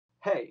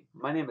Hey,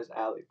 my name is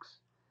Alex.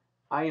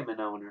 I am an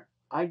owner.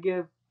 I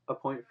give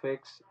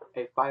Appointfix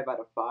a 5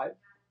 out of 5.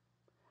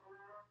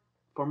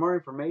 For more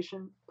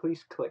information,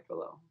 please click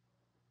below.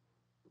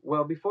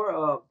 Well,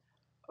 before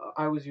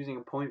I was using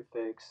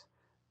Appointfix,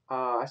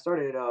 I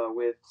started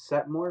with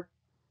Setmore,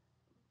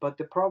 but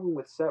the problem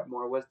with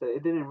Setmore was that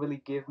it didn't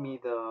really give me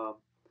the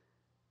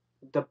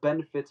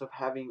benefits of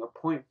having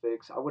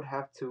Appointfix. I would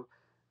have to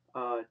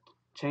uh,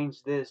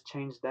 change this,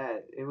 change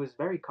that. It was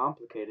very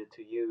complicated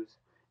to use,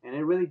 and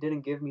it really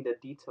didn't give me the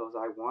details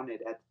I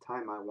wanted at the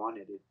time I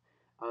wanted it.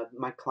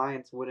 My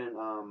clients wouldn't,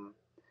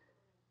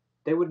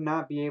 they would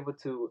not be able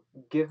to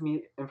give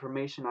me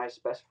information I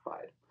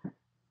specified.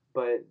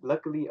 But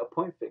luckily,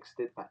 Appointfix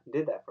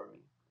did that for me,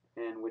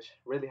 and which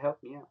really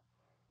helped me out.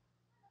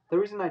 The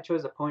reason I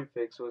chose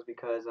Appointfix was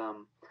because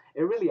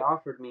it really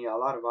offered me a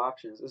lot of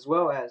options, as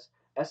well as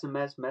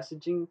SMS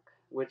messaging,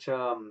 which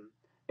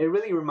it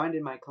really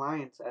reminded my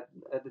clients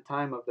at the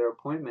time of their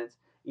appointments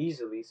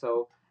easily.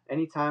 So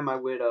anytime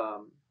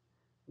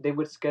they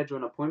would schedule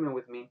an appointment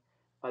with me,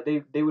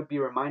 they would be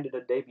reminded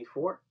a day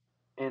before,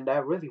 and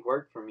that really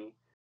worked for me.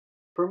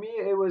 For me,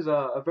 it was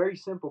a very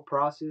simple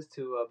process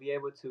to be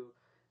able to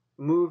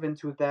move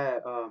into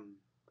that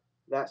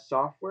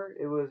software.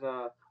 It was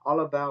all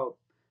about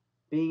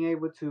being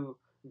able to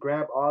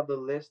grab all the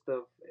list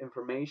of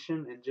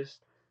information and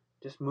just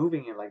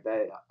moving it like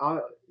that.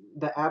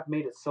 The app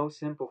made it so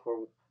simple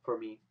for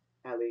me,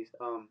 at least.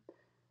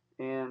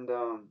 And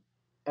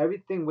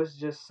everything was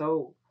just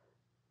so,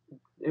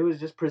 it was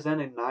just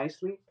presented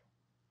nicely.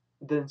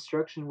 The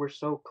instructions were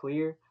so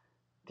clear.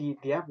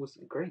 The app was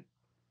great.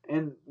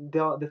 And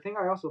the thing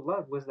I also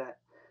loved was that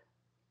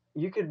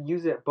you could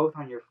use it both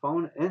on your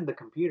phone and the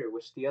computer,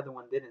 which the other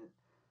one didn't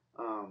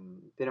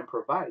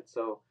provide.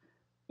 So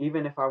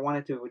even if I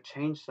wanted to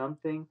change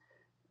something,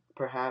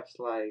 perhaps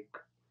like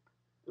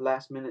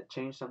last minute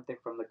change something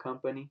from the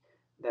company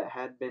that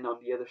had been on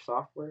the other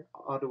software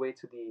all the way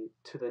to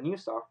the new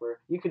software,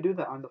 you could do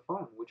that on the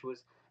phone, which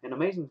was an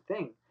amazing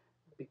thing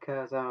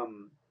because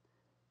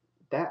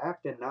that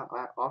app did not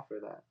offer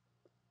that,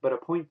 but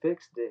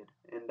Appointfix did,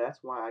 and that's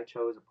why I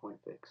chose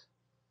Appointfix.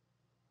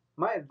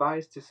 My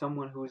advice to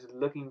someone who's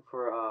looking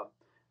for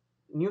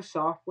new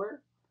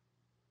software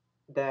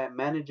that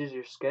manages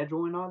your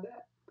schedule and all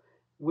that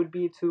would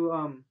be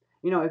to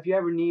if you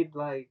ever need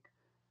like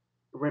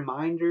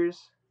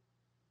reminders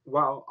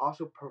while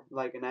also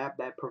like an app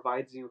that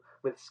provides you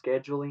with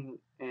scheduling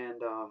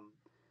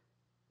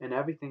and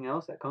everything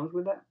else that comes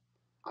with that.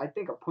 I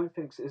think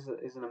Appointfix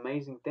is an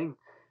amazing thing.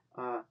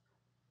 Uh,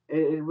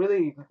 it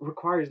really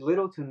requires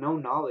little to no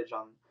knowledge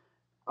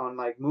on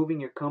like moving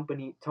your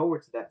company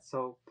towards that.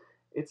 So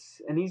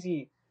it's an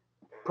easy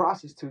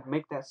process to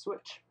make that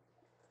switch.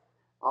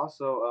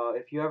 Also,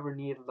 if you ever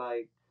need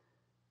like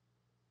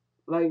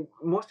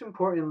most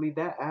importantly,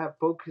 that app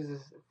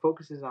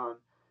focuses on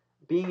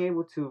being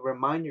able to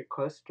remind your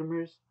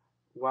customers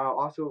while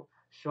also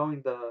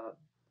showing the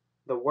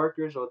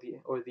workers or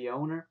the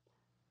owner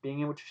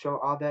being able to show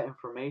all that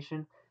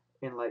information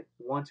in like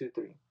 1 2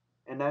 3,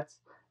 and that's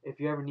if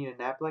you ever need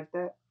an app like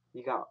that,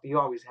 you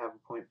always have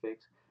a point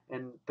fix,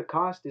 and the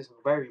cost is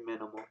very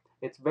minimal.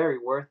 It's very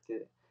worth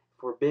it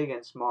for big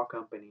and small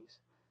companies.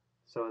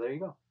 So there you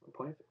go, a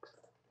point fix.